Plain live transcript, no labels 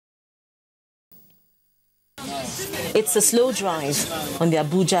It's a slow drive on the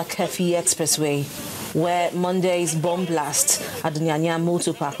Abuja-Kefi Expressway, where Monday's bomb blast at the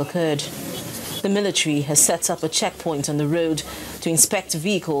Nyanya-Motor-Park occurred. The military has set up a checkpoint on the road to inspect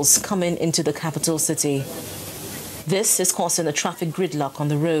vehicles coming into the capital city. This is causing a traffic gridlock on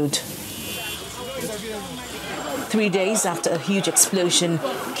the road. 3 days after a huge explosion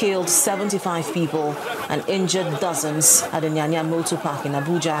killed 75 people and injured dozens at the Nyanya-Motor-Park in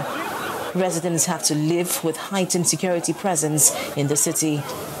Abuja, residents have to live with heightened security presence in the city.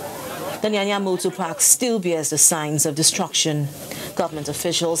 The Nyanya-Motor-Park still bears the signs of destruction. Government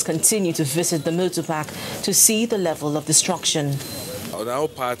officials continue to visit the motor park to see the level of destruction. On our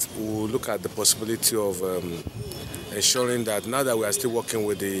part, we will look at the possibility of ensuring that now that we are still working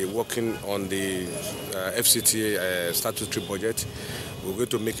on the FCTA statutory budget, we're going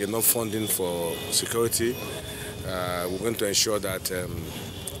to make enough funding for security. We're going to ensure that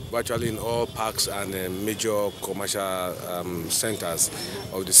virtually in all parks and major commercial centers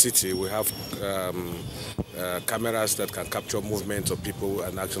of the city, we have cameras that can capture movements of people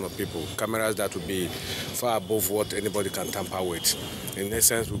and action of people. Cameras that will be far above what anybody can tamper with. In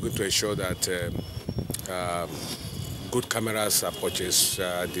essence, we're going to ensure that good cameras are purchased,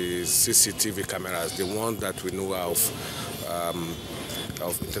 the CCTV cameras, the ones that we know of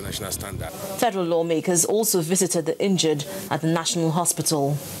international standard. Federal lawmakers also visited the injured at the National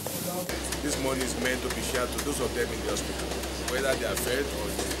Hospital. This money is meant to be shared to those of them in the hospital, whether they are fed or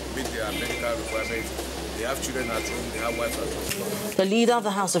meet their medical requirements. They have children at home, they have wives at home. The leader of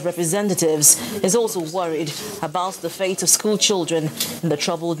the House of Representatives is also worried about the fate of school children in the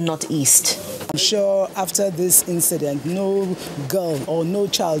troubled Northeast. I'm sure after this incident, no girl or no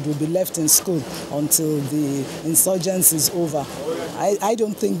child will be left in school until the insurgence is over. I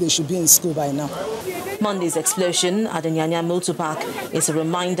don't think they should be in school by now. Monday's explosion at the Nyanya-Motor-Park is a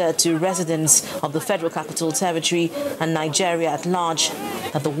reminder to residents of the Federal Capital Territory and Nigeria at large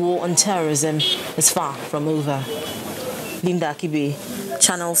that the war on terrorism is far from over. Linda Akibe,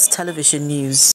 Channels Television News.